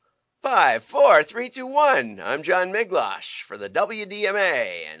5, 4, 3, 2, 1. I'm John Miglosh for the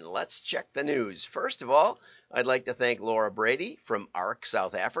WDMA, and let's check the news. First of all, I'd like to thank Laura Brady from ARC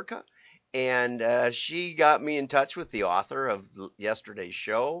South Africa, and she got me in touch with the author of yesterday's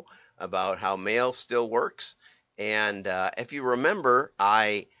show about how mail still works. And if you remember,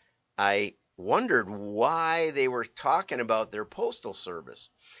 I wondered why they were talking about their postal service.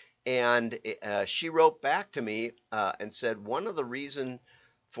 And she wrote back to me and said one of the reasons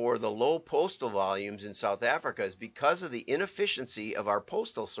for the low postal volumes in South Africa is because of the inefficiency of our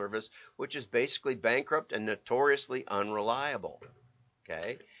postal service, which is basically bankrupt and notoriously unreliable.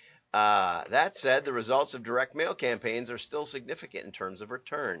 Okay. That said, the results of direct mail campaigns are still significant in terms of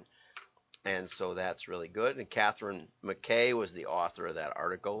return. And so that's really good. And Catherine McKay was the author of that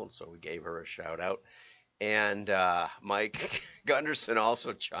article, and so we gave her a shout out. And Mike Gunderson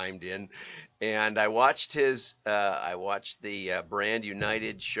also chimed in, and I watched the Brand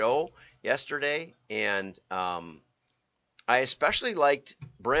United show yesterday, and I especially liked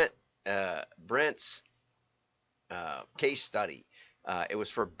Brent's case study. It was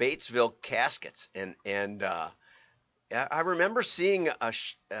for Batesville Caskets, and I remember seeing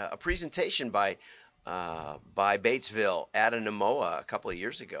a presentation by Batesville at an Namoa a couple of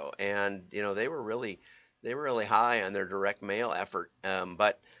years ago, and they were really high on their direct mail effort.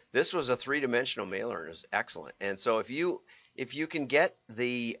 But this was a three-dimensional mailer, and it was excellent. And so if you can get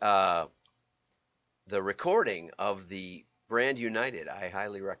the recording of the Brand United, I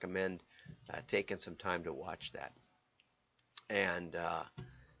highly recommend taking some time to watch that. And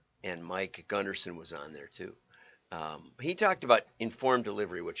Mike Gunderson was on there too. He talked about informed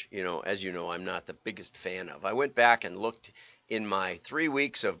delivery, which, as you know, I'm not the biggest fan of. I went back and looked in my 3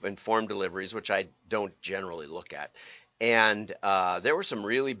 weeks of informed deliveries, which I don't generally look at. And there were some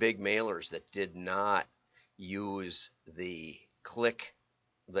really big mailers that did not use the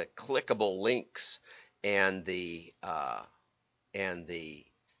clickable links and the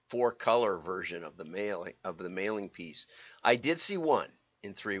 4-color version of the mailing piece. I did see one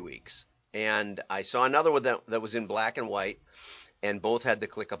in 3 weeks. And I saw another one that was in black and white, and both had the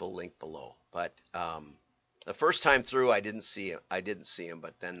clickable link below. But the first time through, I didn't see him,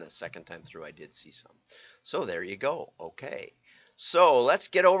 but then the second time through, I did see some. So there you go. Okay. So let's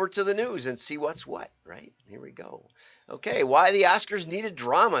get over to the news and see what's what, right? Here we go. Okay, why the Oscars needed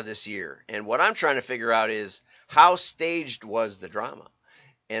drama this year. And what I'm trying to figure out is how staged was the drama.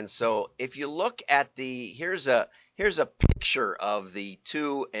 And so if you look at here's a picture of the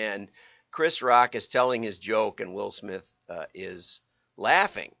two, and Chris Rock is telling his joke, and Will Smith is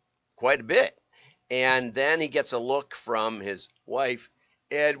laughing quite a bit. And then he gets a look from his wife,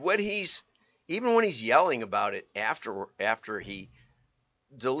 and even when he's yelling about it after he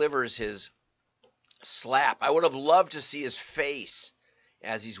delivers his slap, I would have loved to see his face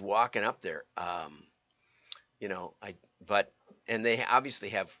as he's walking up there. And they obviously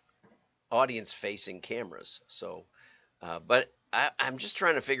have audience-facing cameras, so. But I'm just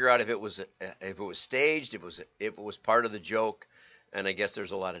trying to figure out if it was staged, if it was part of the joke, and I guess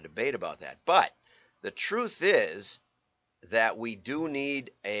there's a lot of debate about that. But the truth is that we did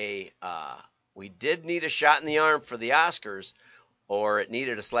need a shot in the arm for the Oscars, or it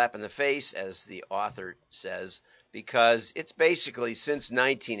needed a slap in the face, as the author says, because it's basically since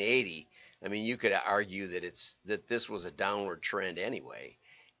 1980. I mean, you could argue that this was a downward trend anyway.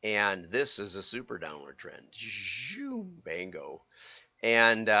 And this is a super downward trend. Bango.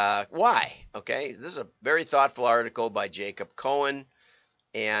 And why? Okay, this is a very thoughtful article by Jacob Cohen.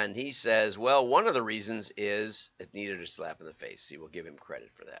 And he says, well, one of the reasons is it needed a slap in the face. See, we'll give him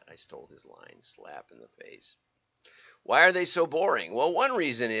credit for that. I stole his line, slap in the face. Why are they so boring? Well, one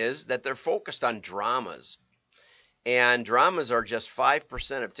reason is that they're focused on dramas. And dramas are just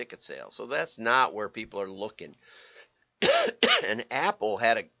 5% of ticket sales. So that's not where people are looking. And Apple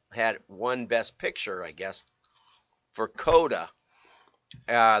had one Best Picture, I guess, for Coda,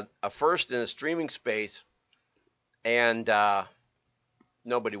 a first in the streaming space, and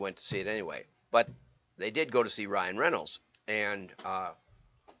nobody went to see it anyway. But they did go to see Ryan Reynolds, and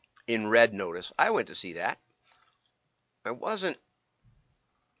in Red Notice, I went to see that. I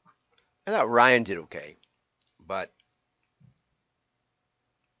thought Ryan did okay, but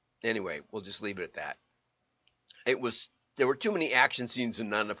anyway, we'll just leave it at that. There were too many action scenes and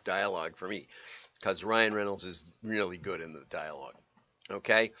not enough dialogue for me, because Ryan Reynolds is really good in the dialogue.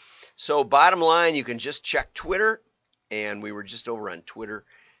 Okay, so bottom line, you can just check Twitter, and we were just over on Twitter.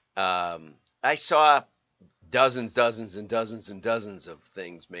 I saw dozens and dozens of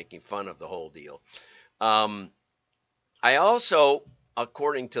things making fun of the whole deal. I also,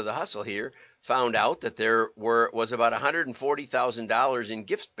 according to the Hustle here, found out that was about $140,000 in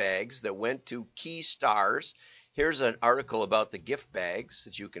gift bags that went to key stars. Here's an article about the gift bags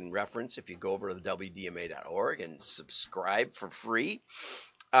that you can reference if you go over to the WDMA.org and subscribe for free.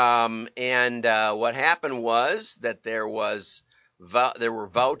 And what happened was that there were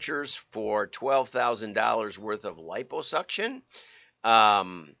vouchers for $12,000 worth of liposuction.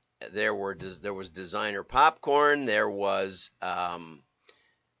 There was designer popcorn. There was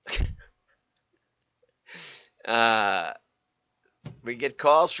we get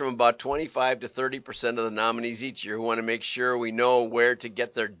calls from about 25 to 30% of the nominees each year who want to make sure we know where to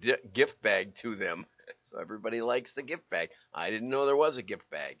get their gift bag to them. So everybody likes the gift bag. I didn't know there was a gift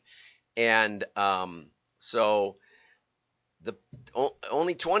bag. And so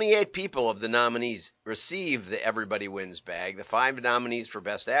only 28 people of the nominees receive the Everybody Wins bag. The 5 nominees for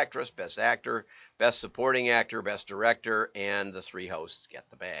Best Actress, Best Actor, Best Supporting Actor, Best Director, and the 3 hosts get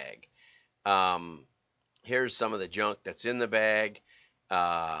the bag. Here's some of the junk that's in the bag.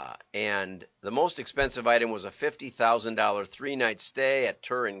 And the most expensive item was a $50,000 3-night stay at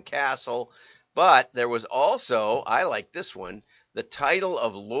Turin Castle. But there was also, I like this one, the title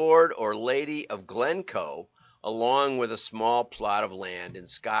of Lord or Lady of Glencoe, along with a small plot of land in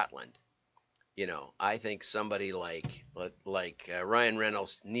Scotland. You know, I think somebody like Ryan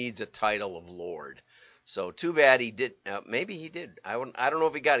Reynolds needs a title of Lord. So too bad he did. Maybe he did. I don't know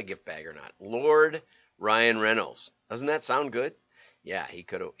if he got a gift bag or not. Lord Ryan Reynolds. Doesn't that sound good? Yeah, he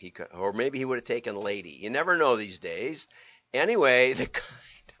could, or maybe he would have taken Lady. You never know these days. Anyway, the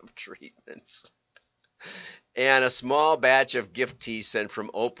kind of treatments. And a small batch of gift tea sent from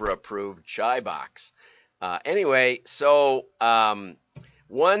Oprah-approved chai box. Anyway, so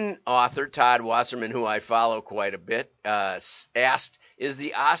one author, Todd Wasserman, who I follow quite a bit, asked, is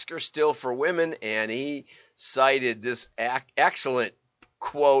the Oscar still for women? And he cited this excellent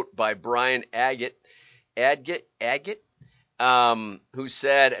quote by Brian Agate, who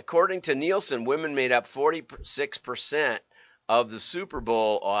said, according to Nielsen, women made up 46% of the Super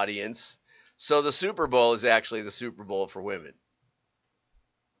Bowl audience. So the Super Bowl is actually the Super Bowl for women.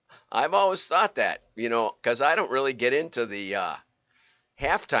 I've always thought that, because I don't really get into the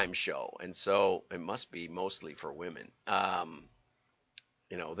halftime show, and so it must be mostly for women.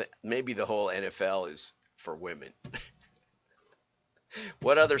 Maybe the whole NFL is for women.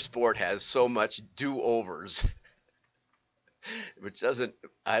 What other sport has so much do-overs? Which doesn't,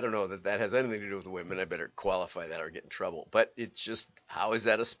 I don't know that has anything to do with women. I better qualify that or get in trouble. But it's just, how is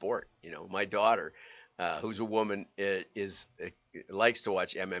that a sport? My daughter, who's a woman, likes to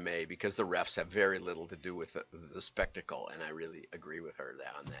watch MMA because the refs have very little to do with the spectacle, and I really agree with her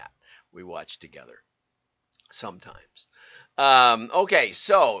on that. We watch together sometimes. Okay,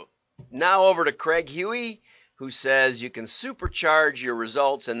 so now over to Craig Huey, who says you can supercharge your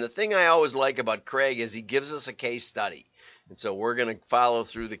results. And the thing I always like about Craig is he gives us a case study. And so we're going to follow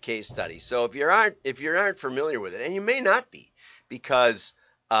through the case study. So if you aren't familiar with it, and you may not be, because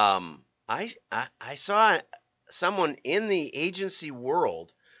I saw someone in the agency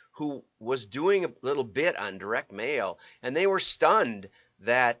world who was doing a little bit on direct mail, and they were stunned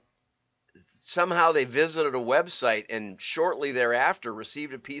that somehow they visited a website and shortly thereafter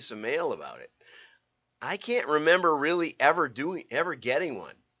received a piece of mail about it. I can't remember really ever getting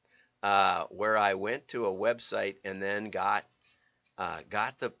one where I went to a website and then got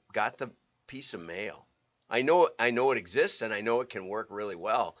the piece of mail. I know it exists, and I know it can work really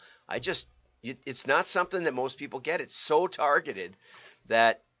well. It's not something that most people get. It's so targeted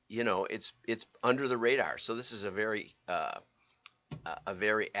that it's under the radar. So this is a very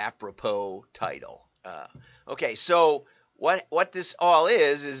apropos title. Okay, so what this all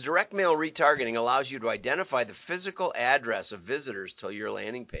is direct mail retargeting allows you to identify the physical address of visitors to your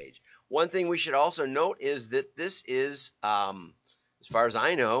landing page. One thing we should also note is that this is, as far as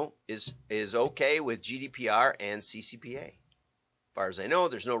I know, is okay with GDPR and CCPA. As far as I know,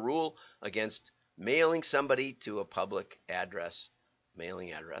 there's no rule against mailing somebody to a public address,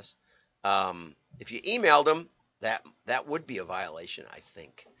 mailing address. If you emailed them, that would be a violation, I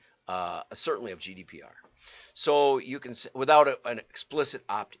think, certainly of GDPR. So you can, without an explicit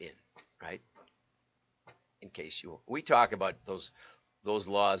opt-in, right? In case we talk about those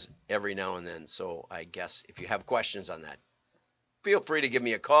laws every now and then. So I guess if you have questions on that, feel free to give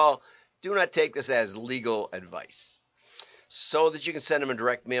me a call. Do not take this as legal advice. So that you can send them a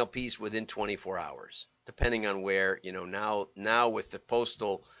direct mail piece within 24 hours, depending on where, now with the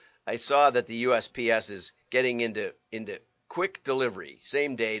postal, I saw that the USPS is getting into quick delivery,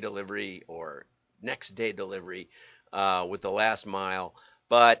 same day delivery or next day delivery with the last mile,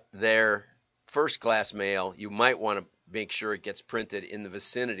 but their first class mail, you might want to make sure it gets printed in the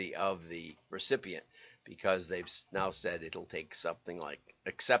vicinity of the recipient, because they've now said it'll take something like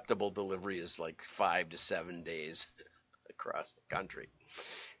acceptable delivery is like 5 to 7 days across the country.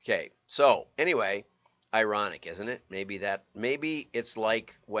 Okay, so anyway, ironic, isn't it? Maybe it's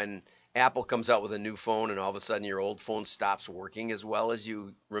like when Apple comes out with a new phone and all of a sudden your old phone stops working as well as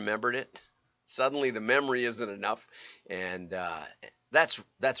you remembered it. Suddenly the memory isn't enough, and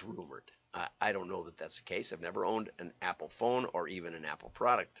that's rumored. I don't know that that's the case. I've never owned an Apple phone or even an Apple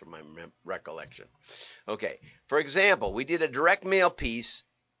product to my recollection. Okay, for example, we did a direct mail piece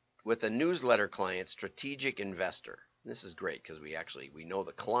with a newsletter client, Strategic Investor. This is great because we know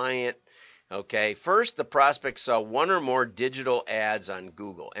the client. Okay, first the prospect saw one or more digital ads on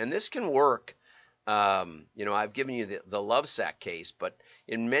Google, and this can work. I've given you the Lovesac case, but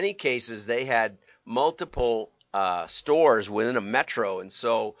in many cases they had multiple stores within a metro, and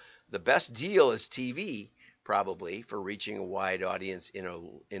so the best deal is TV, probably, for reaching a wide audience in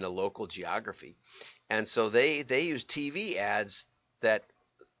a local geography. And so they use TV ads that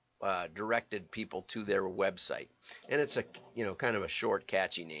directed people to their website. And it's a kind of a short,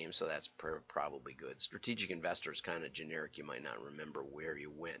 catchy name, so that's probably good. Strategic Investor is kind of generic. You might not remember where you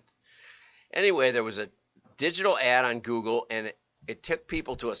went. Anyway, there was a digital ad on Google, and it took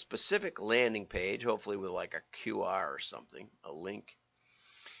people to a specific landing page, hopefully with like a QR or something, a link.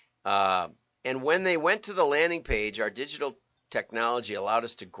 And when they went to the landing page, our digital technology allowed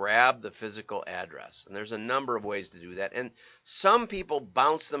us to grab the physical address. And there's a number of ways to do that. And some people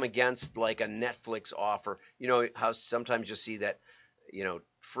bounce them against like a Netflix offer. You know how sometimes you see that,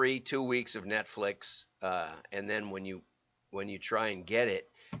 free 2 weeks of Netflix, and then when you try and get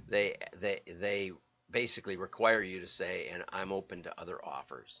it, they basically require you to say, and I'm open to other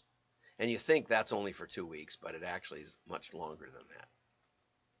offers. And you think that's only for 2 weeks, but it actually is much longer than that.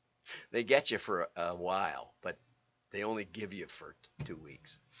 They get you for a while, but they only give you for 2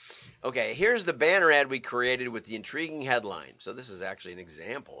 weeks. Okay, here's the banner ad we created with the intriguing headline. So this is actually an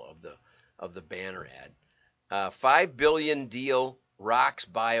example of the banner ad. 5 billion deal rocks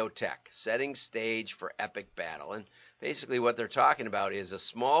biotech, setting stage for epic battle. And basically what they're talking about is a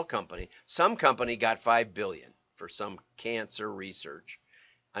small company. Some company got 5 billion for some cancer research.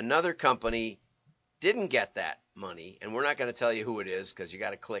 Another company didn't get that money, and we're not going to tell you who it is because you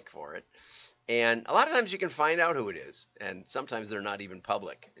got to click for it. And a lot of times you can find out who it is, and sometimes they're not even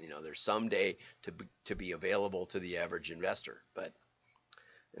public. They're someday to be available to the average investor. But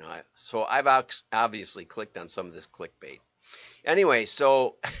so I've obviously clicked on some of this clickbait. Anyway,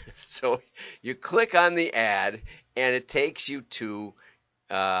 so you click on the ad, and it takes you to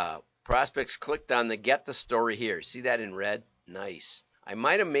prospects clicked on the get the story here. See that in red? Nice. I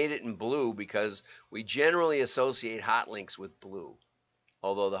might have made it in blue because we generally associate hot links with blue,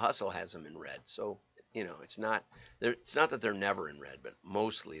 although the Hustle has them in red. So, it's not that they're never in red, but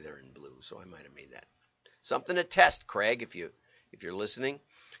mostly they're in blue. So I might have made that. Something to test, Craig, if you're listening.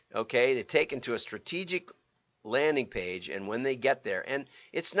 Okay, they take them to a strategic landing page, and when they get there, and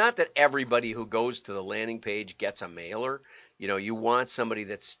it's not that everybody who goes to the landing page gets a mailer. You want somebody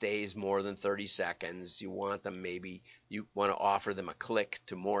that stays more than 30 seconds. You want to offer them a click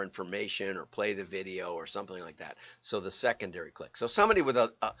to more information or play the video or something like that. So the secondary click. So somebody with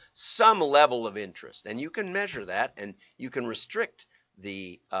some level of interest, and you can measure that, and you can restrict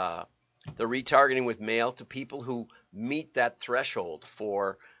the retargeting with mail to people who meet that threshold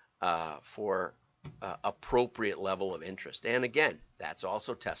for appropriate level of interest. And again, that's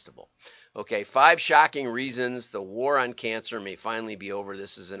also testable. Okay, 5 shocking reasons the war on cancer may finally be over.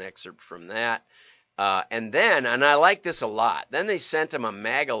 This is an excerpt from that. And I like this a lot, then they sent him a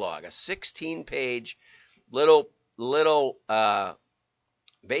magalog, a 16-page little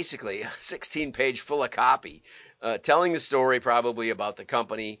basically a 16-page full of copy, telling the story probably about the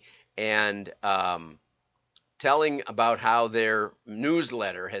company, and telling about how their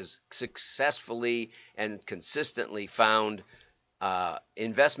newsletter has successfully and consistently found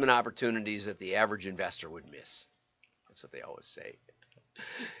investment opportunities that the average investor would miss. That's what they always say.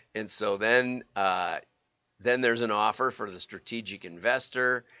 And so then there's an offer for the strategic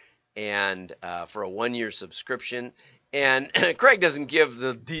investor, and for a 1-year subscription. And Craig doesn't give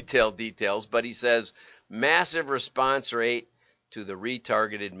the details, but he says massive response rate to the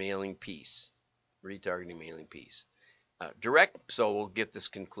retargeting mailing piece. So we'll get this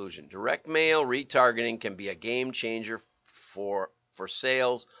conclusion. Direct mail retargeting can be a game changer for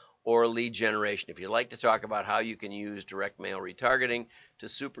sales or lead generation. If you'd like to talk about how you can use direct mail retargeting to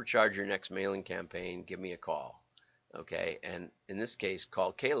supercharge your next mailing campaign, give me a call. Okay, and in this case,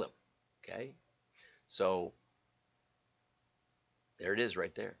 call Caleb. Okay, so there it is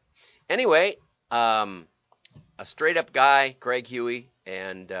right there. Anyway, a straight up guy, Craig Huey,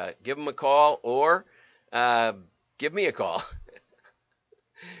 and give him a call or uh, give me a call.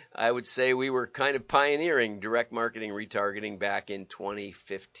 I would say we were kind of pioneering direct marketing retargeting back in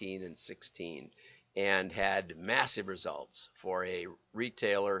 2015 and 16 and had massive results for a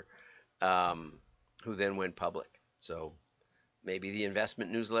retailer um, who then went public. So maybe the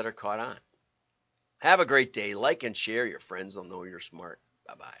investment newsletter caught on. Have a great day. Like and share. Your friends will know you're smart.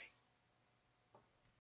 Bye bye.